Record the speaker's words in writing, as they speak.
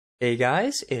Hey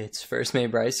guys, it's First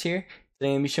Mate Bryce here. Today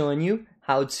I'm going to be showing you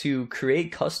how to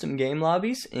create custom game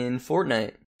lobbies in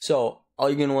Fortnite. So all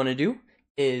you're going to want to do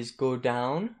is go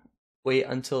down, wait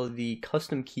until the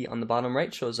custom key on the bottom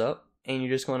right shows up, and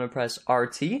you're just going to press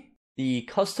RT. The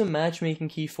custom matchmaking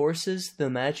key forces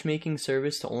the matchmaking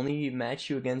service to only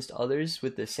match you against others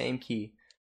with the same key.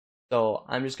 So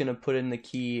I'm just going to put in the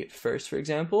key first, for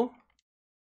example.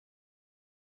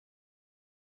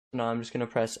 Now I'm just going to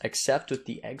press accept with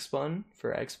the X button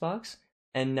for Xbox,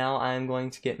 and now I'm going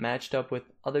to get matched up with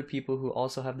other people who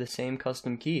also have the same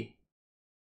custom key.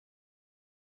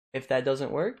 If that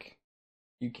doesn't work,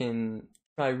 you can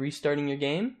try restarting your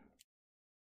game,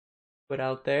 put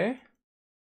out there,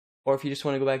 or if you just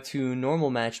want to go back to normal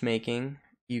matchmaking,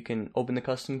 you can open the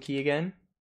custom key again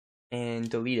and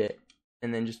delete it,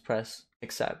 and then just press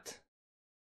accept.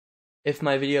 If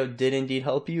my video did indeed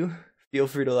help you, feel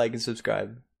free to like and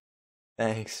subscribe.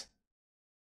 Thanks.